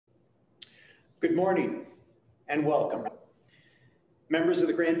Good morning and welcome. Members of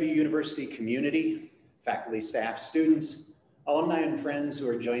the Grandview University community, faculty, staff, students, alumni, and friends who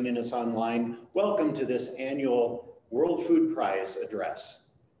are joining us online, welcome to this annual World Food Prize address.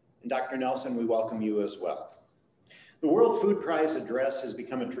 And Dr. Nelson, we welcome you as well. The World Food Prize address has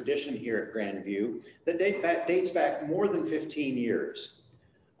become a tradition here at Grandview that dates back more than 15 years.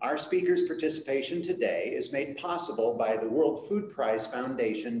 Our speaker's participation today is made possible by the World Food Prize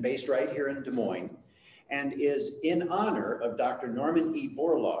Foundation based right here in Des Moines and is in honor of Dr. Norman E.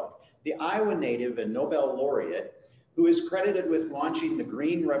 Borlaug, the Iowa native and Nobel laureate who is credited with launching the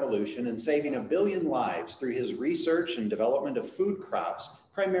Green Revolution and saving 1 billion lives through his research and development of food crops,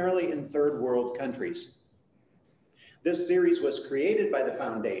 primarily in third world countries. This series was created by the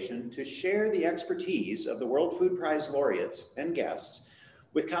foundation to share the expertise of the World Food Prize laureates and guests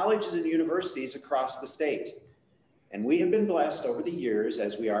with colleges and universities across the state. And we have been blessed over the years,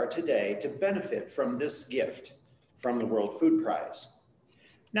 as we are today, to benefit from this gift from the World Food Prize.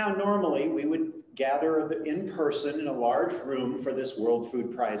 Now, normally we would gather in person in a large room for this World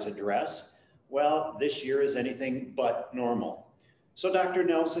Food Prize address. Well, this year is anything but normal. So Dr.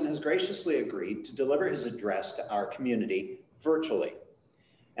 Nelson has graciously agreed to deliver his address to our community virtually.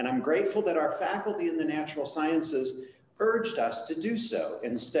 And I'm grateful that our faculty in the natural sciences urged us to do so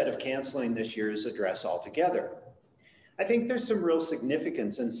instead of canceling this year's address altogether. I think there's some real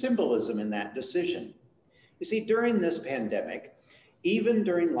significance and symbolism in that decision. You see, during this pandemic, even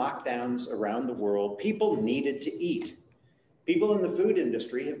during lockdowns around the world, people needed to eat. People in the food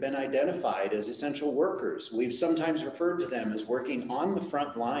industry have been identified as essential workers. We've sometimes referred to them as working on the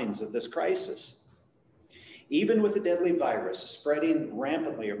front lines of this crisis. Even with the deadly virus spreading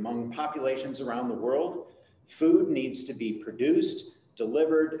rampantly among populations around the world, food needs to be produced,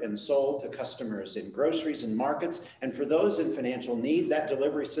 delivered, and sold to customers in groceries and markets. And for those in financial need, that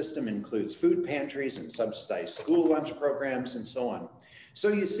delivery system includes food pantries and subsidized school lunch programs and so on. So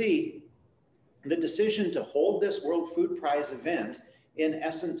you see, the decision to hold this World Food Prize event in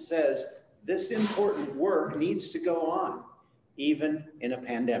essence says this important work needs to go on, even in a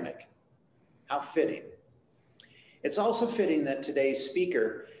pandemic. How fitting. It's also fitting that today's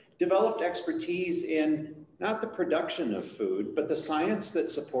speaker developed expertise in not the production of food, but the science that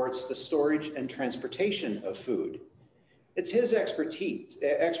supports the storage and transportation of food. It's his expertise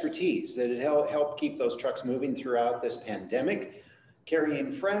that had helped keep those trucks moving throughout this pandemic,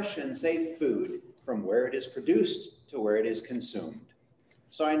 carrying fresh and safe food from where it is produced to where it is consumed.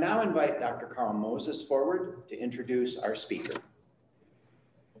 So I now invite Dr. Carl Moses forward to introduce our speaker.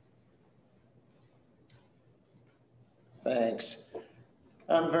 Thanks.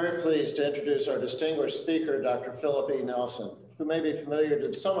 I'm very pleased to introduce our distinguished speaker, Dr. Phillip E. Nelson, who may be familiar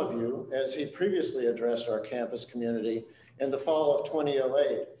to some of you as he previously addressed our campus community in the fall of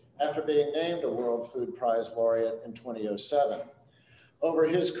 2008 after being named a World Food Prize laureate in 2007. Over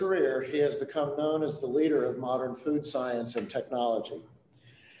his career, he has become known as the leader of modern food science and technology.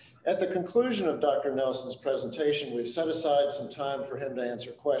 At the conclusion of Dr. Nelson's presentation, we've set aside some time for him to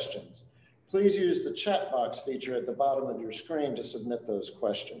answer questions. Please use the chat box feature at the bottom of your screen to submit those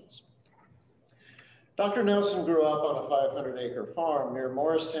questions. Dr. Nelson grew up on a 500-acre farm near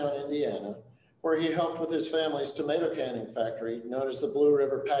Morristown, Indiana, where he helped with his family's tomato canning factory known as the Blue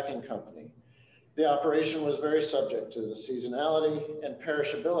River Packing Company. The operation was very subject to the seasonality and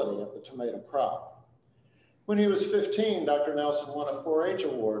perishability of the tomato crop. When he was 15, Dr. Nelson won a 4-H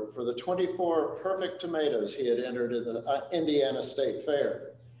award for the 24 perfect tomatoes he had entered in the Indiana State Fair.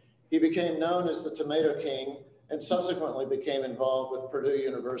 He became known as the Tomato King and subsequently became involved with Purdue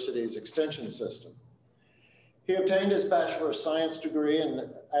University's extension system. He obtained his Bachelor of Science degree in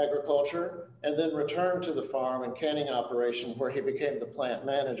agriculture and then returned to the farm and canning operation where he became the plant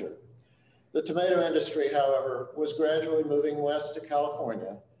manager. The tomato industry, however, was gradually moving west to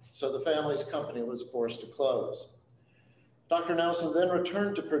California, so the family's company was forced to close. Dr. Nelson then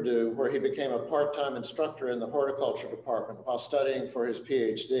returned to Purdue, where he became a part-time instructor in the horticulture department while studying for his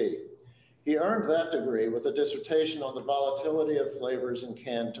PhD. He earned that degree with a dissertation on the volatility of flavors in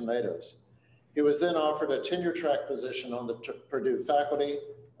canned tomatoes. He was then offered a tenure-track position on the Purdue faculty,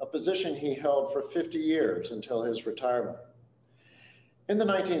 a position he held for 50 years until his retirement. In the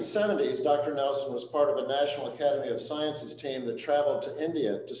 1970s, Dr. Nelson was part of a National Academy of Sciences team that traveled to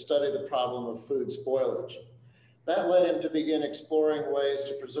India to study the problem of food spoilage. That led him to begin exploring ways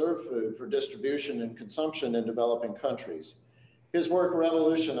to preserve food for distribution and consumption in developing countries. His work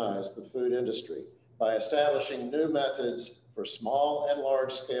revolutionized the food industry by establishing new methods for small and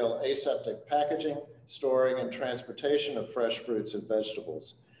large-scale aseptic packaging, storing, and transportation of fresh fruits and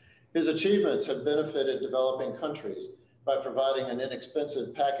vegetables. His achievements have benefited developing countries by providing an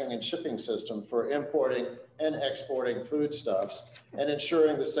inexpensive packing and shipping system for importing and exporting foodstuffs and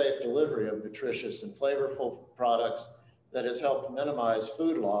ensuring the safe delivery of nutritious and flavorful products that has helped minimize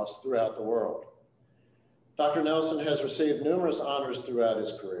food loss throughout the world. Dr. Nelson has received numerous honors throughout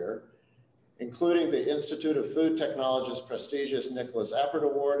his career, including the Institute of Food Technology's prestigious Nicholas Appert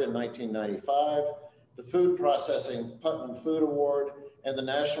Award in 1995, the Food Processing Putnam Food Award, and the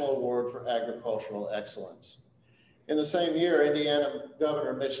National Award for Agricultural Excellence. In the same year, Indiana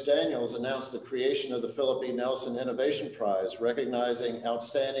Governor Mitch Daniels announced the creation of the Phillip Nelson Innovation Prize, recognizing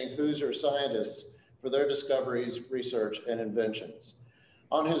outstanding Hoosier scientists for their discoveries, research, and inventions.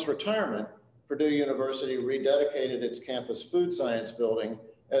 On his retirement, Purdue University rededicated its campus food science building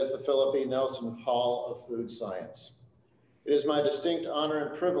as the Phillip Nelson Hall of Food Science. It is my distinct honor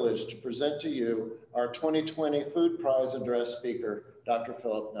and privilege to present to you our 2020 Food Prize Address speaker, Dr.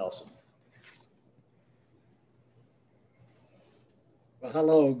 Phillip Nelson. Well,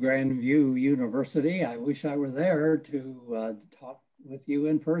 hello, Grandview University. I wish I were there to talk with you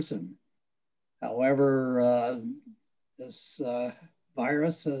in person. However, this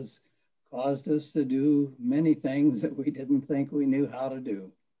virus has caused us to do many things that we didn't think we knew how to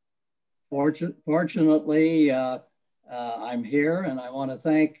do. Fortunately, I'm here, and I want to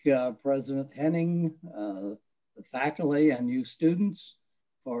thank President Henning, the faculty, and you students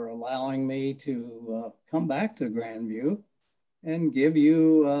for allowing me to come back to Grandview and give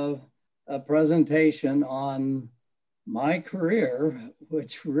you a presentation on my career,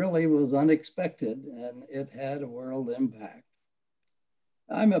 which really was unexpected, and it had a world impact.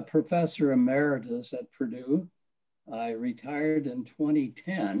 I'm a professor emeritus at Purdue. I retired in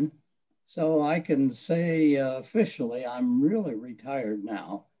 2010, so I can say officially I'm really retired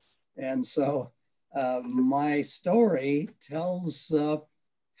now. And so my story tells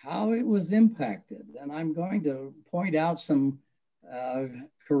how it was impacted. And I'm going to point out some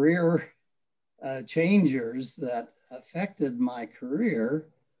career changers that affected my career.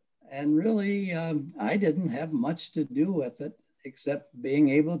 And really, I didn't have much to do with it except being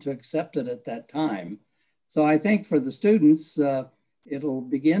able to accept it at that time. So I think for the students, it'll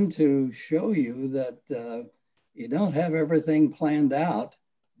begin to show you that you don't have everything planned out,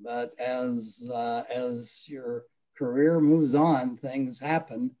 but as your career moves on, things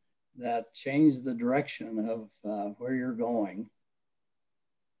happen that change the direction of where you're going.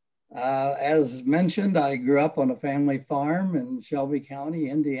 As mentioned, I grew up on a family farm in Shelby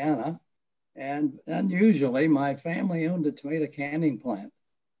County, Indiana. And unusually, my family owned a tomato canning plant.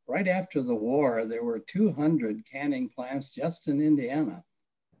 Right after the war, there were 200 canning plants just in Indiana.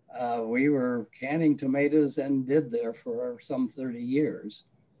 We were canning tomatoes and did there for some 30 years.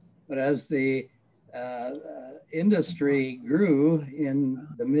 But as the industry grew in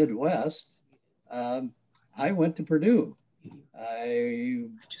the Midwest, I went to Purdue. I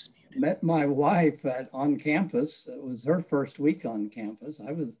met my wife on campus. It was her first week on campus.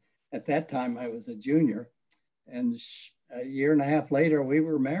 At that time, I was a junior, and a year and a half later, we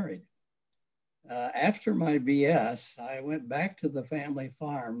were married. After my BS, I went back to the family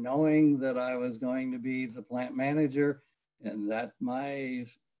farm, knowing that I was going to be the plant manager and that my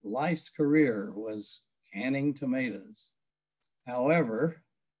life's career was canning tomatoes. However,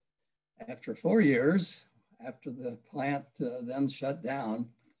 after 4 years, after the plant then shut down,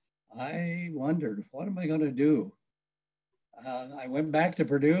 I wondered, what am I going to do? I went back to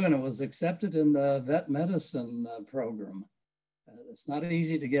Purdue and it was accepted in the vet medicine program. It's not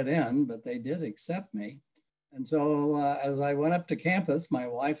easy to get in, but they did accept me. And so as I went up to campus, my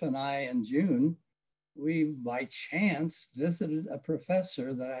wife and I in June, we by chance visited a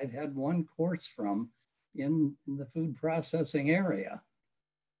professor that I'd had one course from in the food processing area.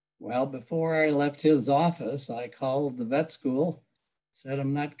 Well, before I left his office, I called the vet school, said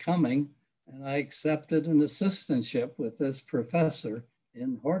I'm not coming, and I accepted an assistantship with this professor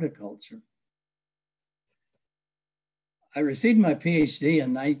in horticulture. I received my PhD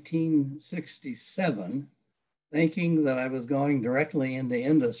in 1967, thinking that I was going directly into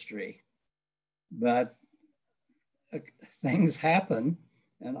industry. But things happened,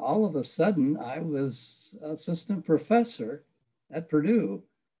 and all of a sudden I was assistant professor at Purdue,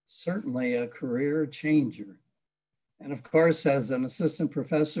 certainly a career changer. And of course, as an assistant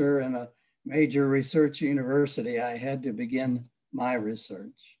professor in a major research university, I had to begin my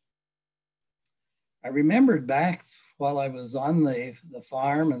research. I remembered back while I was on the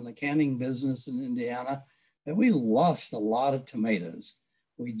farm and the canning business in Indiana that we lost a lot of tomatoes.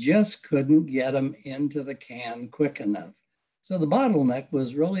 We just couldn't get them into the can quick enough. So the bottleneck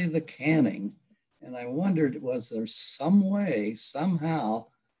was really the canning. And I wondered, was there some way, somehow,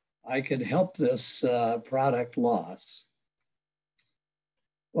 I could help this product loss?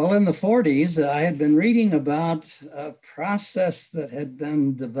 Well, in the 40s, I had been reading about a process that had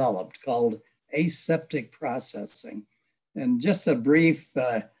been developed called aseptic processing. And just a brief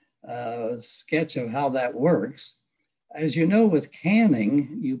sketch of how that works. As you know, with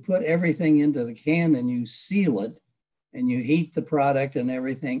canning, you put everything into the can and you seal it and you heat the product and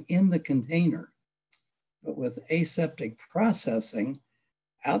everything in the container. But with aseptic processing,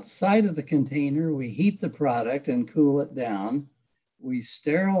 outside of the container, we heat the product and cool it down. We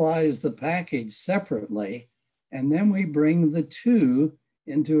sterilize the package separately, and then we bring the two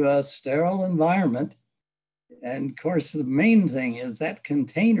into a sterile environment. And of course, the main thing is that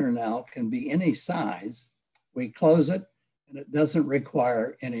container now can be any size. We close it, and it doesn't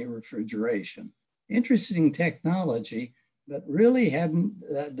require any refrigeration. Interesting technology, but really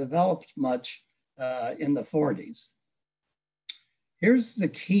hadn't developed much in the 40s. Here's the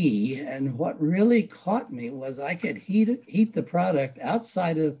key, and what really caught me was I could heat the product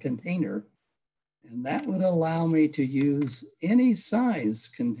outside of the container, and that would allow me to use any size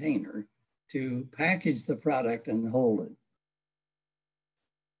container to package the product and hold it.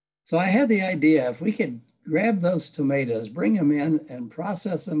 So I had the idea, if we could grab those tomatoes, bring them in and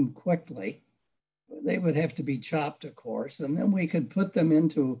process them quickly, they would have to be chopped, of course, and then we could put them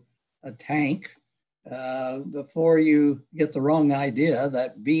into a tank. Before you get the wrong idea,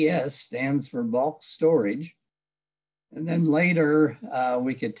 that BS stands for bulk storage. And then later,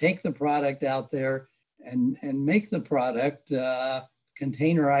 we could take the product out there and make the product,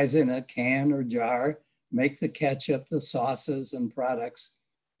 containerize it in a can or jar, make the ketchup, the sauces and products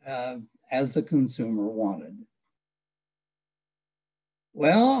as the consumer wanted.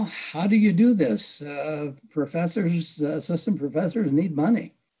 Well, how do you do this? Assistant professors need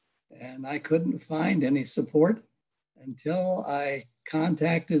money. And I couldn't find any support until I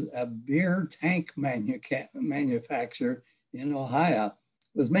contacted a beer tank manufacturer in Ohio.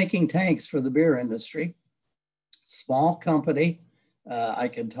 It was making tanks for the beer industry. Small company. I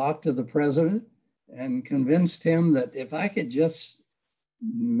could talk to the president and convinced him that if I could just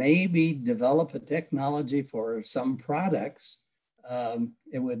maybe develop a technology for some products,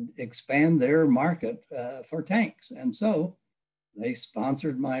 it would expand their market for tanks. And so they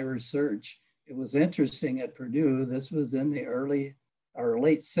sponsored my research. It was interesting at Purdue. This was in the early or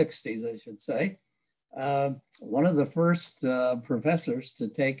late 60s, I should say. One of the first professors to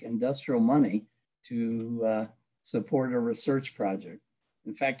take industrial money to support a research project.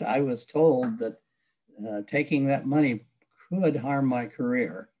 In fact, I was told that taking that money could harm my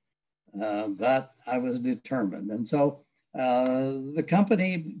career, but I was determined. And so the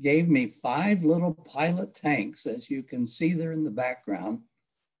company gave me 5 little pilot tanks, as you can see there in the background.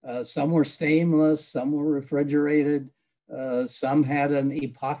 Some were stainless, some were refrigerated, some had an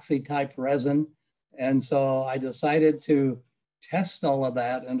epoxy type resin. And so I decided to test all of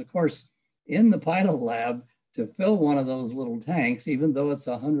that. And of course, in the pilot lab, to fill one of those little tanks, even though it's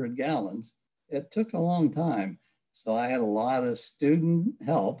 100 gallons, it took a long time. So I had a lot of student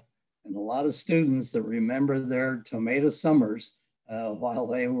help and a lot of students that remember their tomato summers while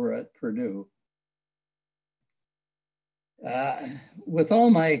they were at Purdue. With all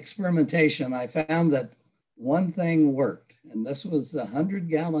my experimentation, I found that one thing worked, and this was the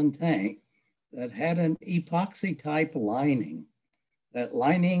 100-gallon tank that had an epoxy type lining. That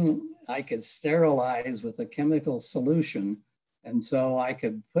lining I could sterilize with a chemical solution, and so I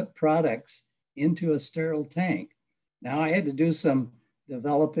could put products into a sterile tank. Now I had to do some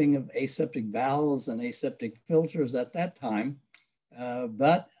developing of aseptic valves and aseptic filters at that time,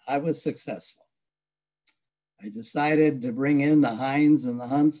 but I was successful. I decided to bring in the Heinz and the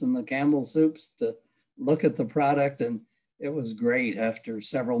Hunts and the Campbell soups to look at the product, and it was great after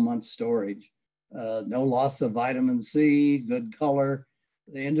several months storage. No loss of vitamin C, good color.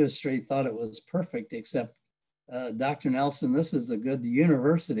 The industry thought it was perfect, except Dr. Nelson, this is a good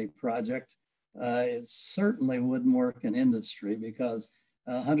university project. It certainly wouldn't work in industry because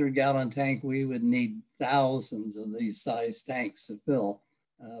a 100-gallon tank, we would need thousands of these size tanks to fill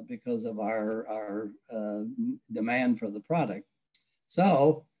because of our demand for the product.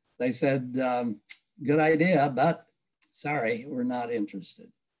 So they said, good idea, but sorry, we're not interested.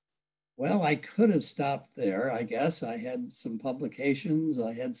 Well, I could have stopped there, I guess. I had some publications,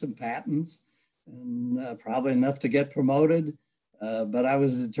 I had some patents, and probably enough to get promoted. But I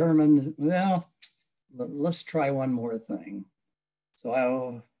was determined, well, let's try one more thing.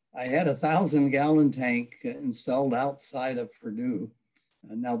 So I had a 1,000-gallon tank installed outside of Purdue.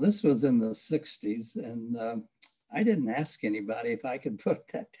 Now this was in the 60s, and I didn't ask anybody if I could put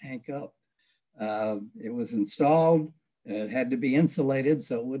that tank up. It was installed. It had to be insulated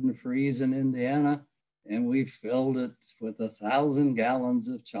so it wouldn't freeze in Indiana. and we filled it with 1,000 gallons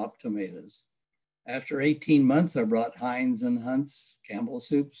of chopped tomatoes. After 18 months, I brought Heinz and Hunt's Campbell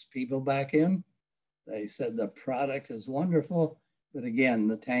Soup's people back in. They said the product is wonderful, but again,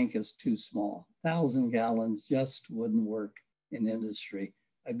 the tank is too small. 1,000 gallons just wouldn't work in industry.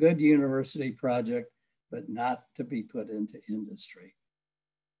 A good university project, but not to be put into industry.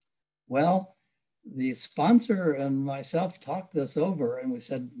 Well, the sponsor and myself talked this over, and we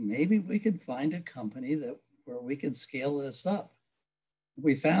said, maybe we could find a company where we could scale this up.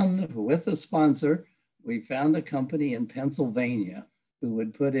 We found, with a sponsor, we found a company in Pennsylvania who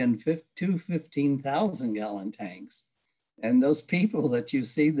would put in two 15,000 gallon tanks. And those people that you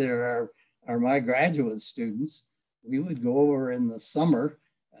see there are my graduate students. We would go over in the summer.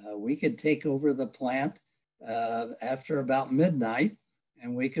 We could take over the plant after about midnight,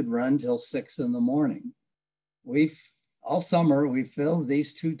 and we could run till 6 in the morning. All summer, we filled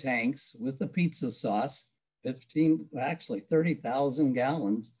these 2 tanks with the pizza sauce, 30,000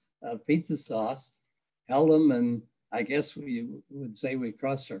 gallons of pizza sauce, held them, and I guess we would say we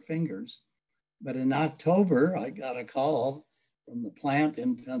crossed our fingers. But in October, I got a call from the plant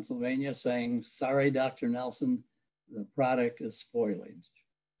in Pennsylvania saying, sorry, Dr. Nelson, the product is spoiling.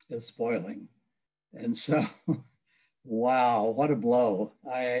 And so, wow, what a blow.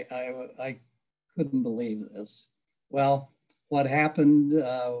 I couldn't believe this. Well, what happened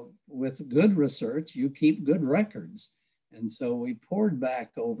with good research, you keep good records. And so we poured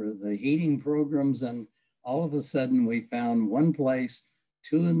back over the heating programs, and all of a sudden we found one place,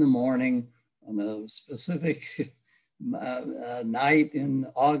 2 in the morning on a specific night in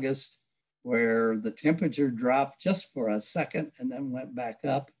August, where the temperature dropped just for a second and then went back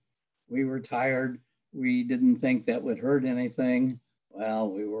up. We were tired. We didn't think that would hurt anything. Well,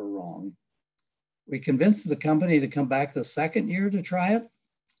 we were wrong. We convinced the company to come back the second year to try it.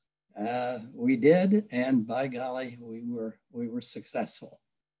 We did, and by golly, we were successful.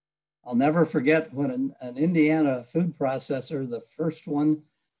 I'll never forget when an Indiana food processor, the first one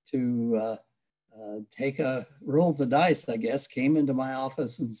to roll the dice, I guess, came into my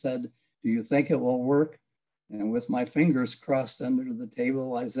office and said, do you think it will work? And with my fingers crossed under the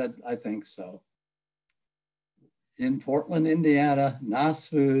table, I said, I think so. In Portland, Indiana, NOS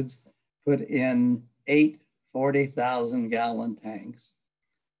Foods put in 8 40,000 gallon tanks.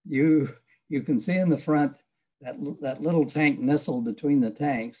 You can see in the front that little tank nestled between the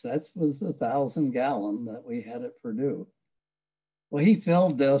tanks. That was the 1,000 gallon that we had at Purdue. Well, he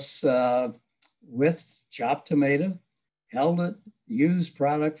filled this with chopped tomato, held it, used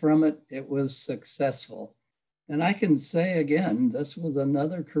product from it. It was successful. And I can say again, this was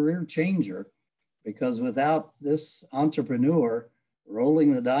another career changer, because without this entrepreneur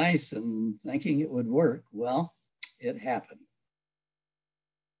rolling the dice and thinking it would work, well, it happened.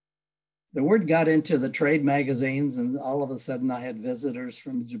 The word got into the trade magazines, and all of a sudden I had visitors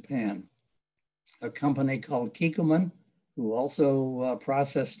from Japan. A company called Kikkoman, who also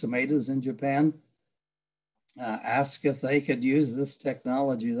processed tomatoes in Japan, asked if they could use this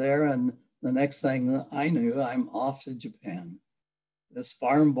technology there. And the next thing I knew, I'm off to Japan. This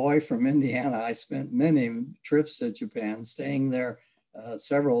farm boy from Indiana, I spent many trips to Japan, staying there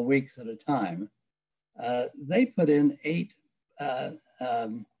several weeks at a time. They put in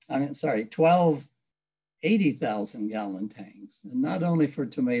 12 80,000 gallon tanks, and not only for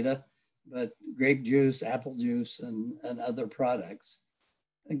tomato, but grape juice, apple juice, and other products.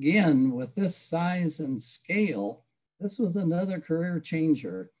 Again, with this size and scale, this was another career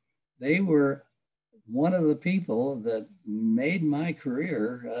changer. They were one of the people that made my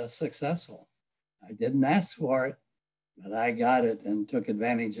career successful. I didn't ask for it, but I got it and took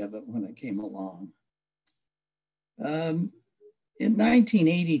advantage of it when it came along. In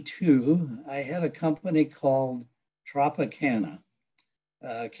 1982, I had a company called Tropicana.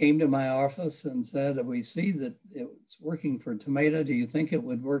 Came to my office and said, we see that it's working for tomato. Do you think it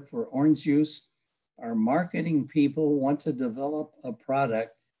would work for orange juice? Our marketing people want to develop a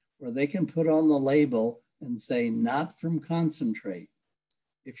product where they can put on the label and say, not from concentrate.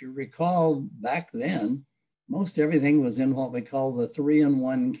 If you recall, back then, most everything was in what we call the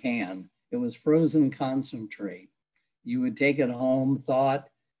 3-in-1 can. It was frozen concentrate. You would take it home,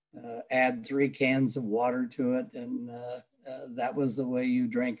 add 3 cans of water to it, and that was the way you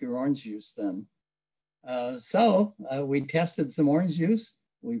drank your orange juice then. So we tested some orange juice.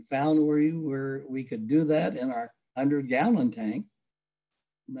 We found where we could do that in our 100-gallon tank.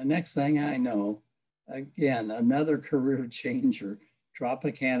 And the next thing I know, again, another career changer.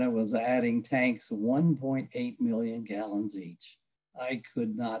 Tropicana was adding tanks 1.8 million gallons each. I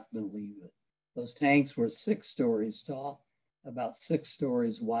could not believe it. Those tanks were 6 stories tall, about 6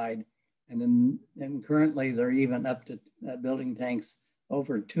 stories wide, And currently they're even up to building tanks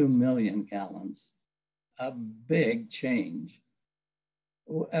over 2 million gallons. A big change.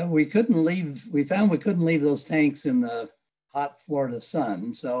 We found we couldn't leave those tanks in the hot Florida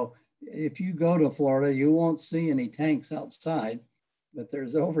sun. So if you go to Florida, you won't see any tanks outside, but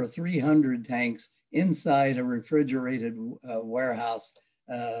there's over 300 tanks inside a refrigerated warehouse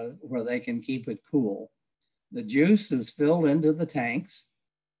where they can keep it cool. The juice is filled into the tanks,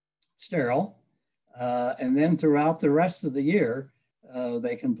 sterile, and then throughout the rest of the year,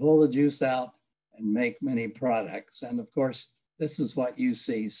 they can pull the juice out and make many products. And of course, this is what you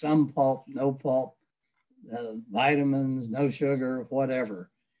see: some pulp, no pulp, vitamins, no sugar,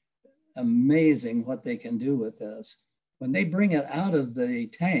 whatever. Amazing what they can do with this. When they bring it out of the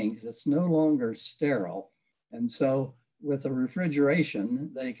tanks, it's no longer sterile. And so with a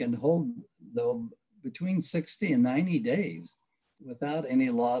refrigeration, they can hold between 60 and 90 days without any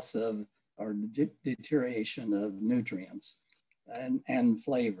loss of or deterioration of nutrients and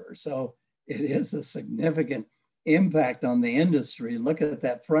flavor. So it is a significant impact on the industry. Look at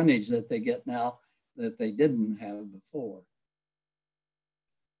that frontage that they get now that they didn't have before.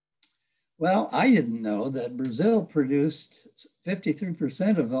 Well, I didn't know that Brazil produced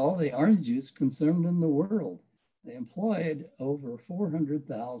 53% of all the orange juice consumed in the world. They employed over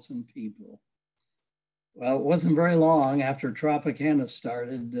 400,000 people. Well, it wasn't very long after Tropicana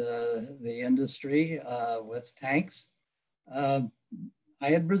started the industry with tanks. I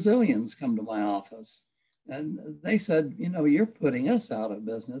had Brazilians come to my office and they said, you know, you're putting us out of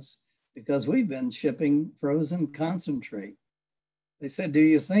business because we've been shipping frozen concentrate. They said, do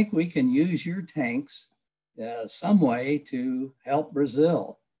you think we can use your tanks some way to help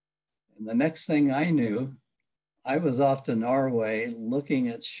Brazil? And the next thing I knew, I was off to Norway looking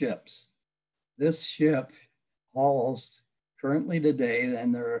at ships. This ship hauls currently today,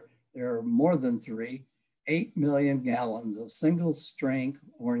 and there are more than 8 million gallons of single strength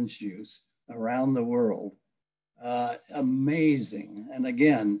orange juice around the world. Amazing. And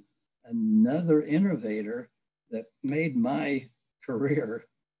again, another innovator that made my career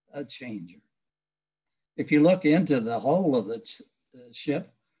a changer. If you look into the hull of the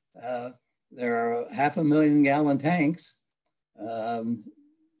ship, there are 500,000 gallon tanks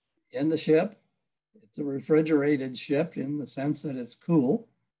in the ship. It's a refrigerated ship in the sense that it's cool,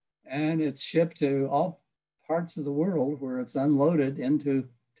 and it's shipped to all parts of the world where it's unloaded into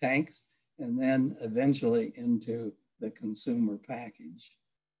tanks and then eventually into the consumer package.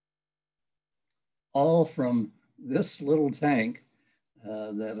 All from this little tank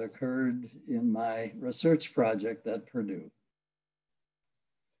that occurred in my research project at Purdue.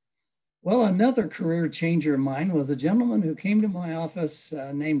 Well, another career changer of mine was a gentleman who came to my office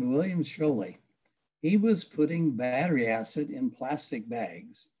named William Sholey. He was putting battery acid in plastic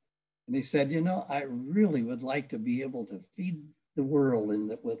bags. And he said, you know, I really would like to be able to feed the world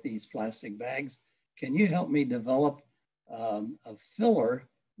with these plastic bags. Can you help me develop a filler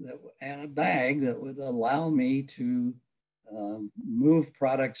and a bag that would allow me to move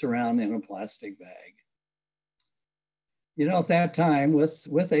products around in a plastic bag? You know, at that time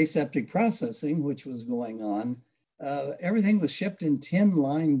with aseptic processing, which was going on, everything was shipped in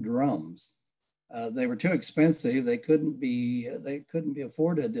tin-lined drums. They were too expensive. They couldn't be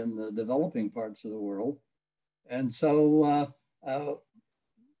afforded in the developing parts of the world. And so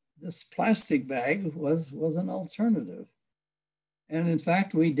this plastic bag was an alternative. And in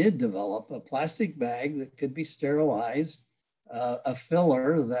fact, we did develop a plastic bag that could be sterilized, a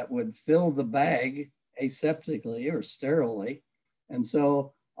filler that would fill the bag aseptically or sterilely. And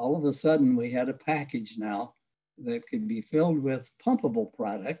so all of a sudden we had a package now that could be filled with pumpable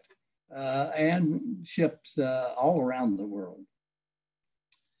product and shipped all around the world.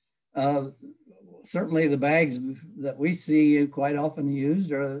 Certainly the bags that we see quite often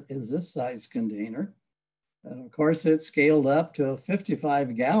used is this size container. And of course, it's scaled up to a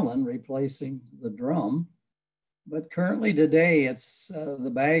 55-gallon, replacing the drum. But currently today,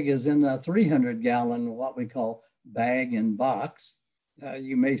 the bag is in a 300-gallon, what we call bag and box.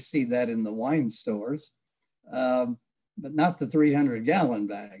 You may see that in the wine stores, but not the 300-gallon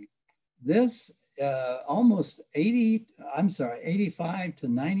bag. This almost 85 to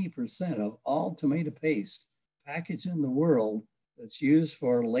 90% of all tomato paste packaged in the world that's used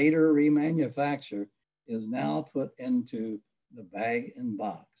for later remanufacture is now put into the bag and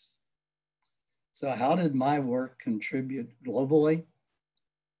box. So how did my work contribute globally?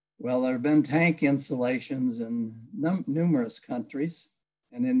 Well, there have been tank installations in numerous countries.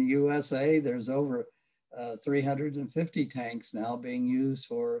 And in the USA, there's over 350 tanks now being used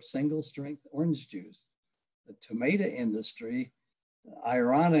for single strength orange juice. The tomato industry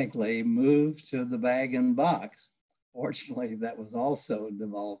ironically moved to the bag and box. Fortunately, that was also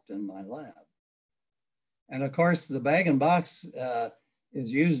developed in my lab. And of course, the bag and box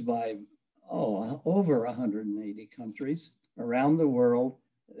is used by, over 180 countries around the world.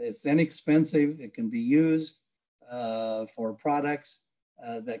 It's inexpensive. It can be used for products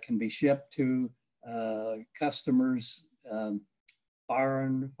that can be shipped to customers far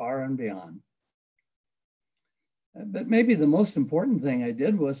and beyond. But maybe the most important thing I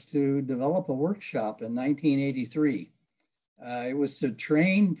did was to develop a workshop in 1983. It was to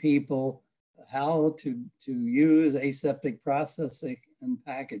train people how to use aseptic processing and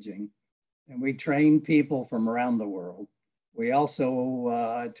packaging. And we trained people from around the world. We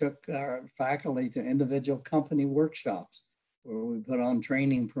also took our faculty to individual company workshops where we put on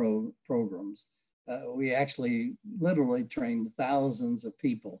training programs. We actually literally trained thousands of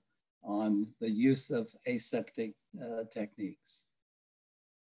people on the use of aseptic techniques.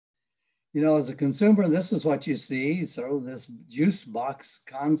 You know, as a consumer, this is what you see. So this juice box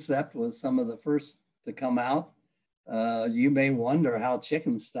concept was some of the first to come out. You may wonder how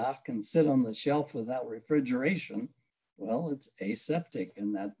chicken stock can sit on the shelf without refrigeration. Well, it's aseptic,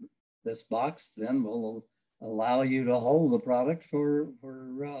 and that this box then will allow you to hold the product for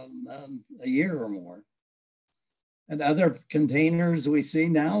a year or more. And other containers we see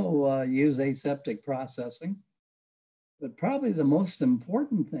now use aseptic processing. But probably the most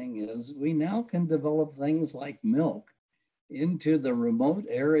important thing is we now can develop things like milk into the remote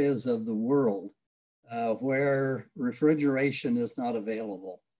areas of the world where refrigeration is not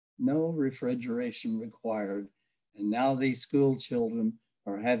available. No refrigeration required. And now these school children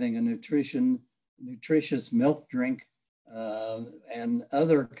are having a nutritious milk drink and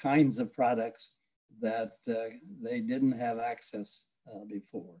other kinds of products that they didn't have access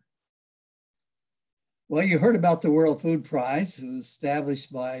before. Well, you heard about the World Food Prize. It was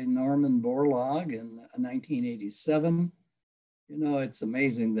established by Norman Borlaug in 1987. You know, it's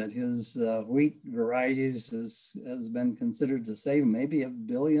amazing that his wheat varieties has been considered to save maybe 1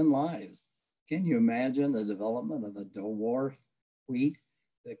 billion lives. Can you imagine the development of a dwarf wheat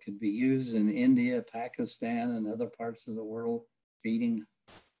that could be used in India, Pakistan, and other parts of the world, feeding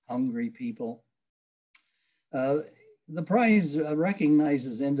hungry people? The prize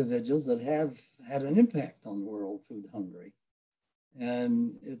recognizes individuals that have had an impact on world food hunger.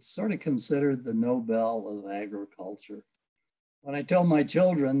 And it's sort of considered the Nobel of agriculture. When I told my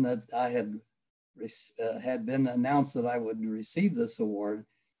children that I had been announced that I would receive this award,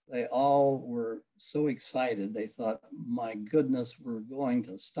 they all were so excited. They thought, my goodness, we're going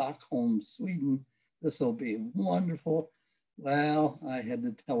to Stockholm, Sweden. This will be wonderful. Well, I had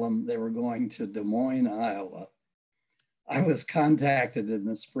to tell them they were going to Des Moines, Iowa. I was contacted in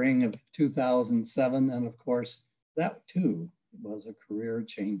the spring of 2007, and of course, that too was a career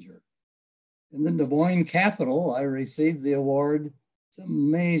changer. In the Des Moines capital, I received the award. It's an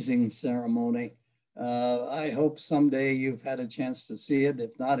amazing ceremony. I hope someday you've had a chance to see it.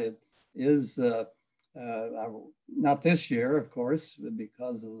 If not, it is not this year, of course,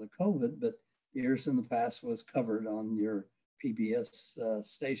 because of the COVID, but years in the past was covered on your PBS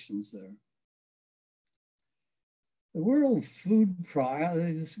stations there. The World Food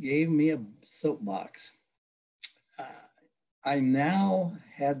Prize gave me a soapbox. I now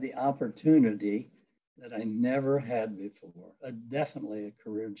had the opportunity that I never had before, definitely a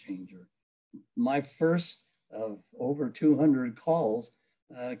career changer. My first of over 200 calls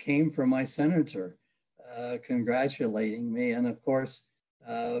came from my senator congratulating me. And of course,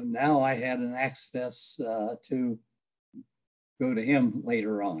 now I had an access to go to him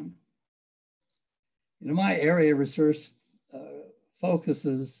later on. You know, my area of research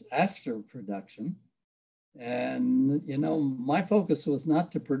focuses after production. And, you know, my focus was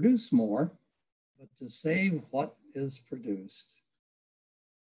not to produce more, but to save what is produced.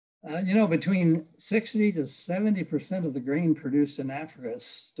 You know, between 60 to 70% of the grain produced in Africa is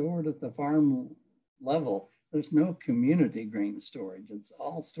stored at the farm level. There's no community grain storage. It's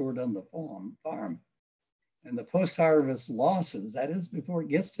all stored on the farm. And the post-harvest losses, that is before it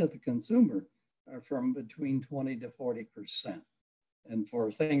gets to the consumer, are from between 20 to 40%. And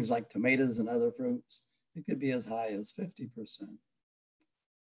for things like tomatoes and other fruits, it could be as high as 50%.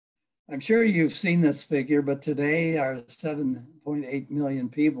 I'm sure you've seen this figure, but today our 7.8 million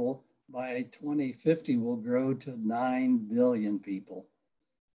people by 2050 will grow to 9 billion people.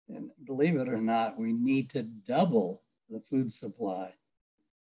 And believe it or not, we need to double the food supply.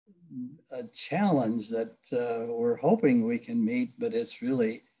 A challenge that we're hoping we can meet, but it's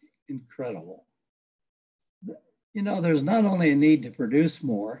really incredible. You know, there's not only a need to produce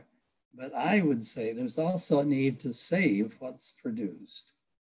more, but I would say there's also a need to save what's produced.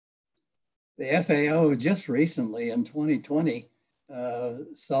 The FAO just recently in 2020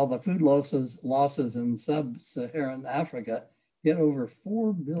 saw the food losses in sub-Saharan Africa hit over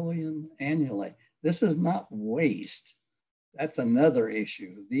 4 billion annually. This is not waste. That's another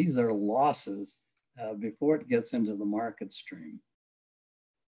issue. These are losses before it gets into the market stream.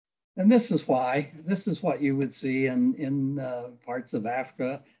 And this is what you would see in parts of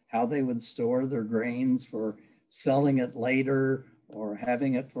Africa, how they would store their grains for selling it later or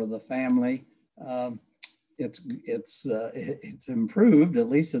having it for the family. It's improved, at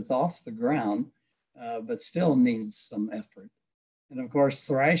least it's off the ground, but still needs some effort. And of course,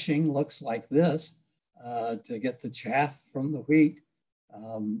 thrashing looks like this to get the chaff from the wheat,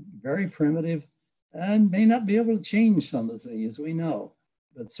 very primitive, and may not be able to change some of these, we know,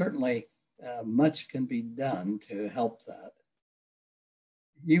 but certainly much can be done to help that.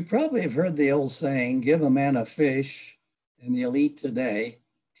 You probably have heard the old saying, give a man a fish and he'll eat today.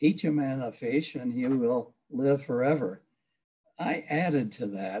 Teach a man a fish and he will live forever. I added to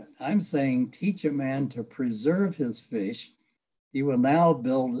that, I'm saying teach a man to preserve his fish. He will now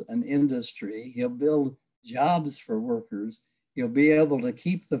build an industry. He'll build jobs for workers. He'll be able to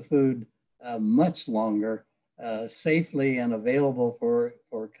keep the food much longer, safely and available for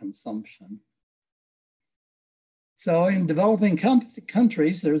consumption. So in developing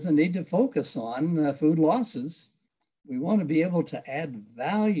countries, there's a need to focus on food losses. We want to be able to add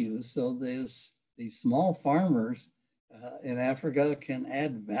value so these small farmers in Africa can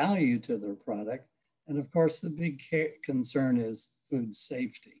add value to their product. And of course, the big concern is food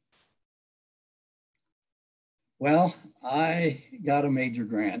safety. Well, I got a major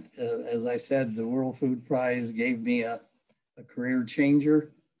grant. As I said, the World Food Prize gave me a career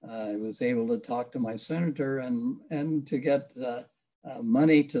changer. I was able to talk to my senator and to get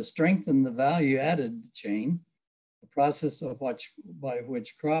money to strengthen the value added chain, the process by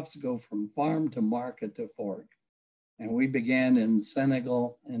which crops go from farm to market to fork. And we began in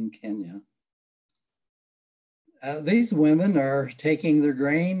Senegal and Kenya. These women are taking their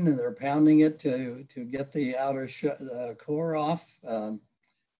grain and they're pounding it to get the outer core off.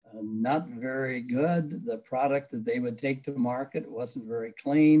 Not very good. The product that they would take to market wasn't very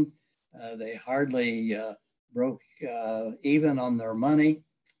clean. They hardly broke even on their money.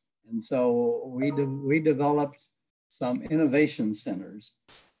 And so we developed some innovation centers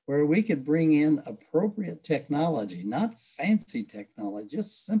where we could bring in appropriate technology, not fancy technology,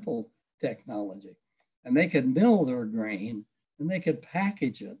 just simple technology. And they could mill their grain and they could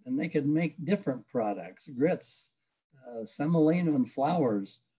package it and they could make different products, grits, semolina and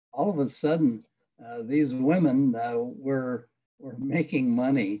flours. All of a sudden, these women were making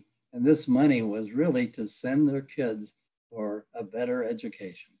money, and this money was really to send their kids for a better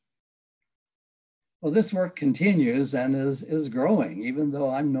education. Well, this work continues and is growing, even though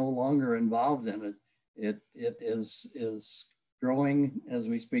I'm no longer involved in it. It is growing as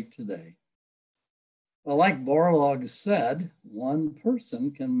we speak today. Well, like Borlaug said, one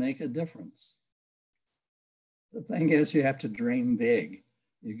person can make a difference. The thing is, you have to dream big.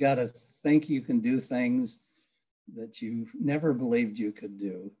 You got to think you can do things that you never believed you could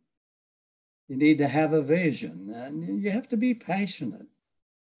do. You need to have a vision and you have to be passionate.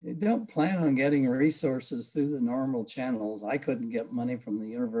 You don't plan on getting resources through the normal channels. I couldn't get money from the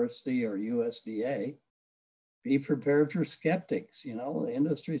university or USDA. Be prepared for skeptics. You know, the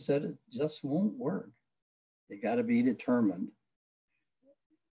industry said it just won't work. You got to be determined.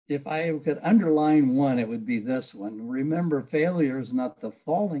 If I could underline one, it would be this one. Remember, failure is not the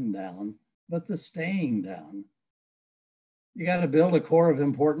falling down, but the staying down. You got to build a core of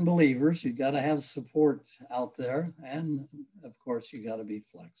important believers. You got to have support out there. And of course, you got to be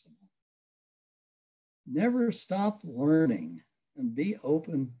flexible. Never stop learning and be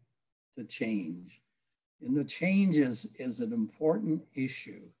open to change. And the change is an important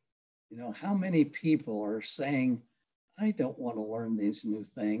issue. You know, how many people are saying, I don't want to learn these new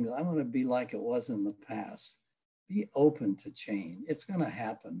things. I want to be like it was in the past. Be open to change. It's going to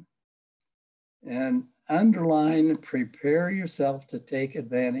happen. And underline, prepare yourself to take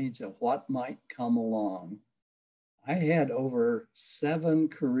advantage of what might come along. I had over 7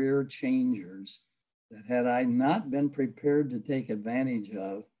 career changers that had I not been prepared to take advantage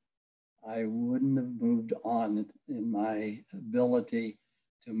of, I wouldn't have moved on in my ability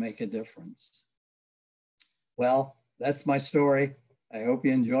to make a difference. Well, that's my story. I hope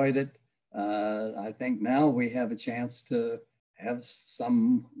you enjoyed it. I think now we have a chance to have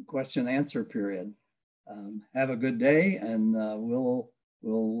some question and answer period. Have a good day, and we'll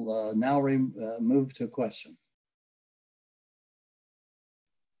now move to questions.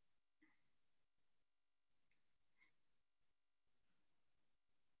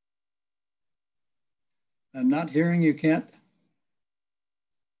 I'm not hearing you, Kent.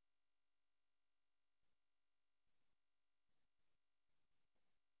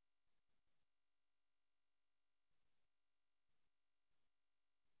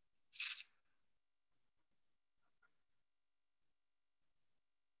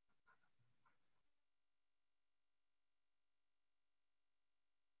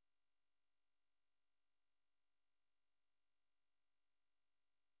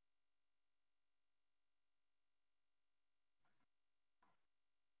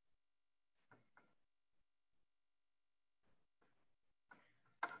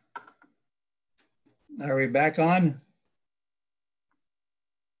 Are we back on?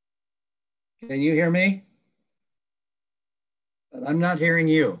 Can you hear me? But I'm not hearing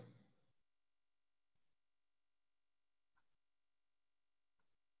you.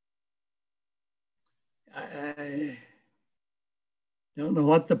 I don't know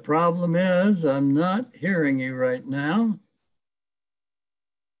what the problem is. I'm not hearing you right now.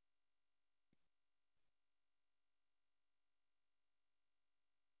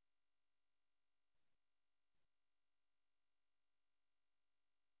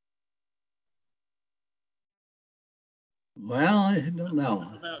 Well, I don't know.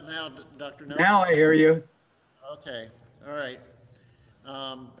 How about now, Dr. Nelson? Now I hear you. Okay, all right.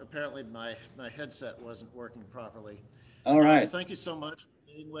 Apparently my headset wasn't working properly. All right. Thank you so much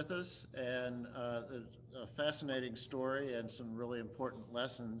for being with us, and a fascinating story and some really important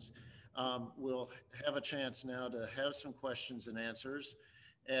lessons. We'll have a chance now to have some questions and answers.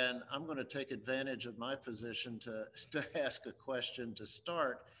 And I'm going to take advantage of my position to ask a question to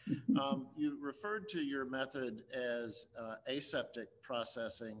start. You referred to your method as aseptic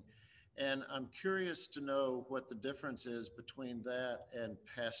processing, and I'm curious to know what the difference is between that and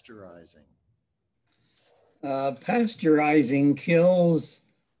pasteurizing. Pasteurizing kills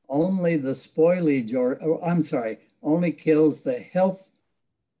only the spoilage, I'm sorry, only kills the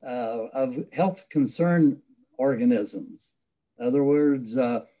of health concern organisms. In other words,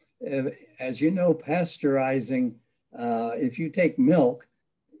 as you know, pasteurizing, if you take milk,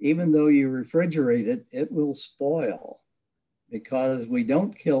 even though you refrigerate it, it will spoil because we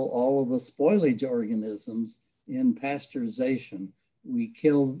don't kill all of the spoilage organisms in pasteurization. We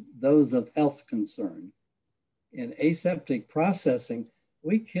kill those of health concern. In aseptic processing,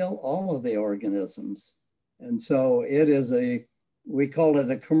 we kill all of the organisms. And so it is we call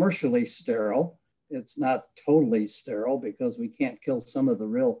it a commercially sterile. It's not totally sterile because we can't kill some of the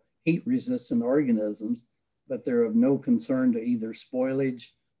real heat resistant organisms, but they're of no concern to either spoilage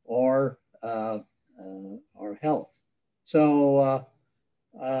or health. So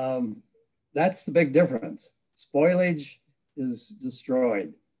that's the big difference. Spoilage is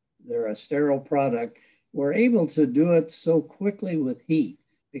destroyed. They're a sterile product. We're able to do it so quickly with heat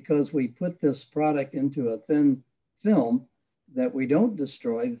because we put this product into a thin film that we don't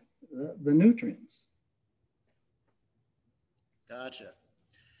destroy the nutrients. Gotcha.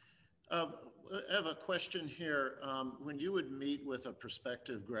 I have a question here. When you would meet with a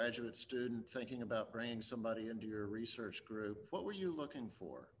prospective graduate student thinking about bringing somebody into your research group, what were you looking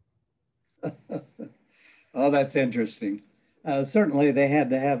for? Oh, that's interesting. Certainly they had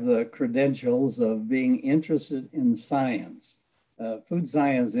to have the credentials of being interested in science. Food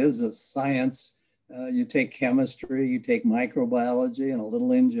science is a science. You take chemistry, you take microbiology and a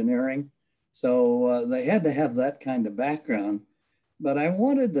little engineering. So they had to have that kind of background. But I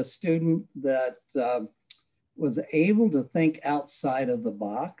wanted a student that was able to think outside of the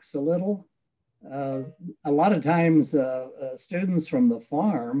box a little. A lot of times students from the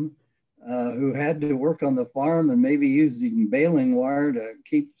farm who had to work on the farm and maybe using baling wire to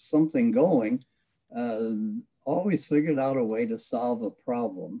keep something going, always figured out a way to solve a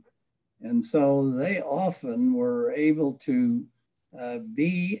problem. And so they often were able to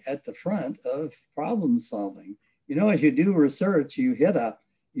be at the front of problem solving. You know, as you do research, you hit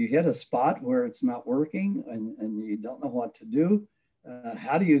a spot where it's not working and you don't know what to do.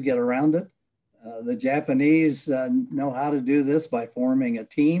 How do you get around it? The Japanese know how to do this by forming a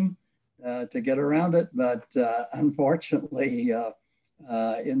team to get around it. But unfortunately,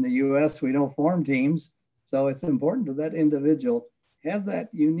 in the US, we don't form teams. So it's important to that individual have that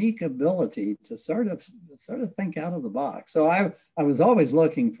unique ability to sort of think out of the box. So I was always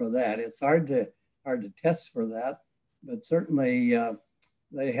looking for that. It's hard to test for that, but certainly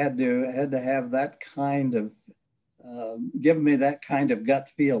they had to have that kind of give me that kind of gut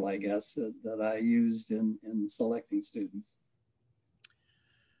feel, I guess, that I used in selecting students.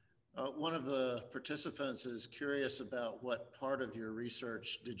 One of the participants is curious about what part of your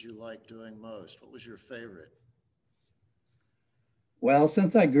research did you like doing most? What was your favorite? Well,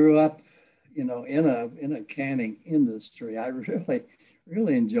 since I grew up in a canning industry. I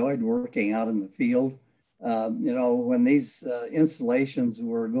really enjoyed working out in the field. When these installations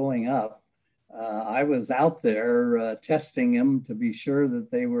were going up, I was out there testing them to be sure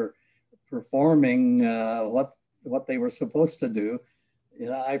that they were performing what they were supposed to do.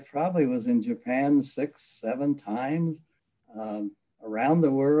 I probably was in Japan 6, 7 times, around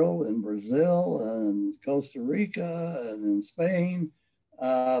the world, in Brazil and Costa Rica and in Spain.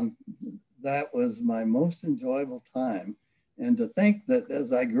 That was my most enjoyable time. And to think that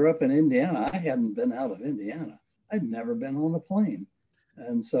as I grew up in Indiana, I hadn't been out of Indiana. I'd never been on a plane.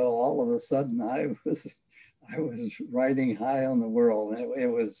 And so all of a sudden I was riding high on the world.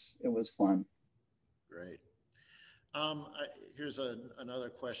 It was fun. Great. Here's another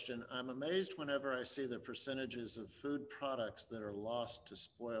question. I'm amazed whenever I see the percentages of food products that are lost to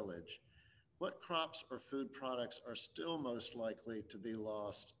spoilage. What crops or food products are still most likely to be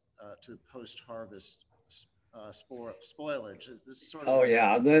lost to post-harvest spoilage? This is sort of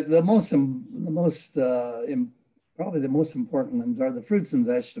probably the most important ones are the fruits and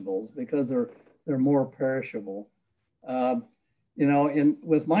vegetables because they're more perishable.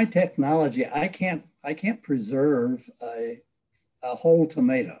 With my technology, I can't preserve a whole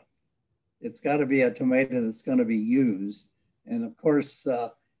tomato. It's got to be a tomato that's going to be used. And of course,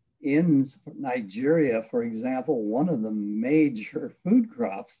 in Nigeria, for example, one of the major food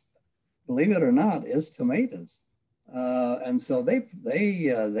crops, believe it or not, is tomatoes. And so they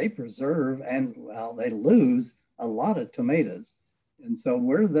preserve and they lose a lot of tomatoes. And so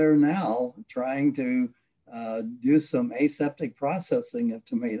we're there now trying to do some aseptic processing of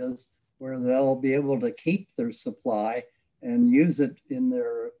tomatoes where they'll be able to keep their supply and use it in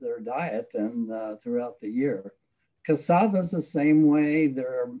their diet and throughout the year. Cassava is the same way.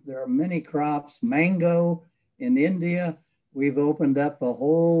 There are many crops. Mango in India, we've opened up a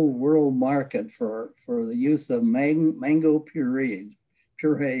whole world market for the use of mango purees.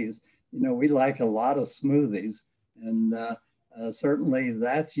 We like a lot of smoothies, and certainly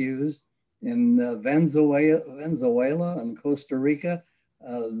that's used. In Venezuela and Costa Rica,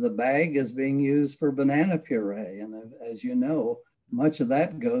 the bag is being used for banana puree. And as you know, much of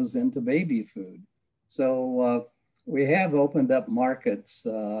that goes into baby food. So we have opened up markets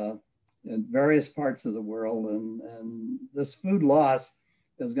in various parts of the world. And this food loss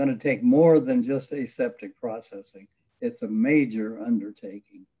is going to take more than just aseptic processing. It's a major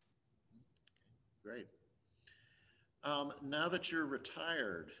undertaking. Great. Now that you're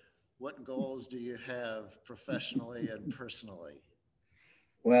retired, what goals do you have professionally and personally?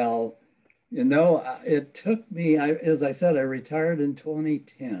 Well, it took me, as I said, I retired in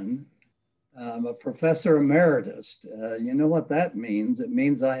 2010. I'm a professor emeritus. You know what that means? It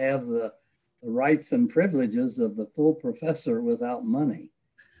means I have the rights and privileges of the full professor without money.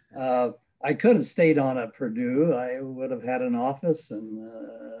 I could have stayed on at Purdue. I would have had an office and,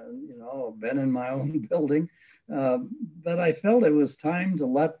 been in my own building. But I felt it was time to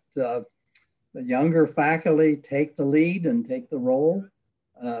let the younger faculty take the lead and take the role.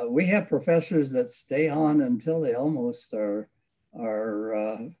 We have professors that stay on until they almost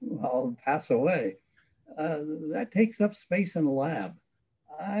pass away. That takes up space in the lab.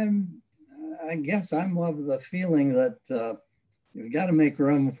 I guess I'm of the feeling that you've got to make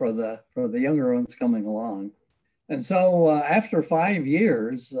room for the younger ones coming along. And so after 5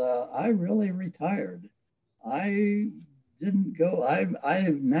 years, I really retired. I didn't go, I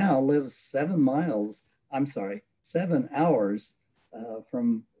now live 7 hours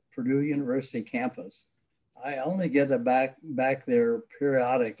from Purdue University campus. I only get back there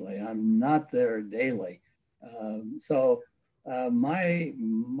periodically. I'm not there daily. So my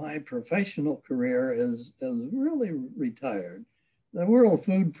professional career is really retired. The World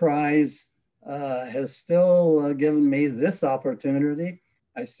Food Prize has still given me this opportunity.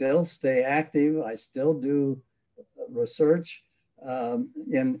 I still stay active. I still do research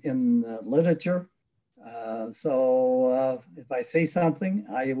in literature. So if I see something,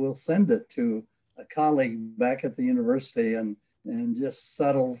 I will send it to a colleague back at the university and just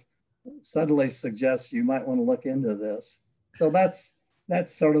subtly suggest you might want to look into this. So that's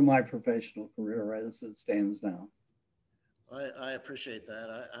sort of my professional career right as it stands now. I appreciate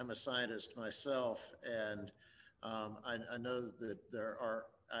that. I'm a scientist myself, and I know that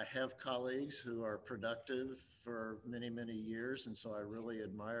I have colleagues who are productive for many, many years, and so I really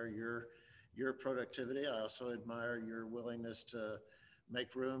admire your productivity. I also admire your willingness to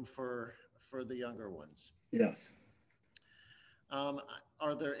make room for the younger ones. Yes.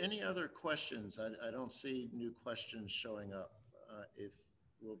 Are there any other questions? I don't see new questions showing up.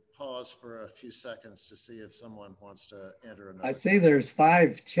 we'll pause for a few seconds to see if someone wants to enter another. I see there's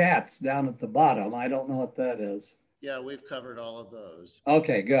 5 chats down at the bottom. I don't know what that is. Yeah, we've covered all of those.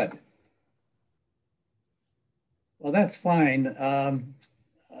 Okay, good. Well, that's fine.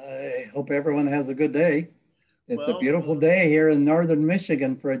 I hope everyone has a good day. It's a beautiful day here in northern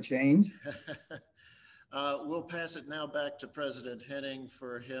Michigan for a change. We'll pass it now back to President Henning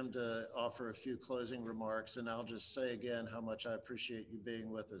for him to offer a few closing remarks. And I'll just say again how much I appreciate you being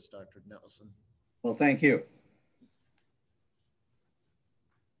with us, Dr. Nelson. Well, thank you.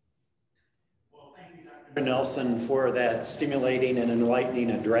 Well, thank you, Dr. Nelson, for that stimulating and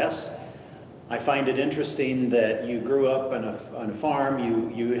enlightening address. I find it interesting that you grew up on a farm,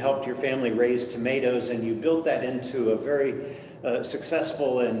 you helped your family raise tomatoes, and you built that into a very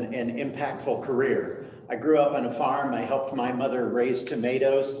successful and impactful career. I grew up on a farm, I helped my mother raise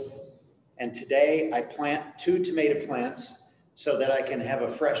tomatoes, and today I plant 2 tomato plants so that I can have a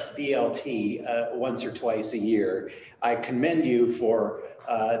fresh BLT once or twice a year. I commend you for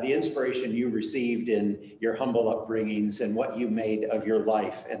the inspiration you received in your humble upbringings and what you made of your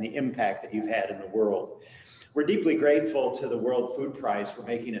life and the impact that you've had in the world. We're deeply grateful to the World Food Prize for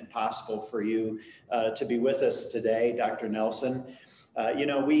making it possible for you to be with us today, Dr. Nelson. You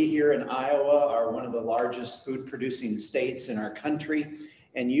know, we here in Iowa are one of the largest food producing states in our country,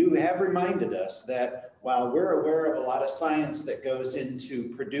 and you have reminded us that while we're aware of a lot of science that goes into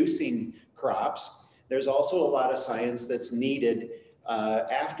producing crops, there's also a lot of science that's needed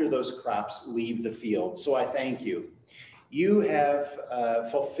after those crops leave the field. So I thank you. You have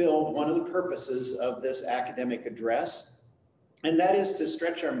fulfilled one of the purposes of this academic address, and that is to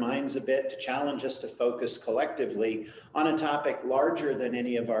stretch our minds a bit, to challenge us to focus collectively on a topic larger than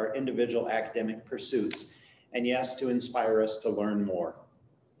any of our individual academic pursuits, and yes, to inspire us to learn more.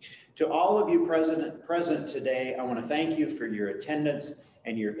 To all of you present today, I want to thank you for your attendance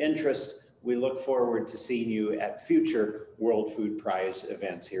and your interest. We look forward to seeing you at future World Food Prize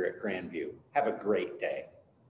events here at Grandview. Have a great day.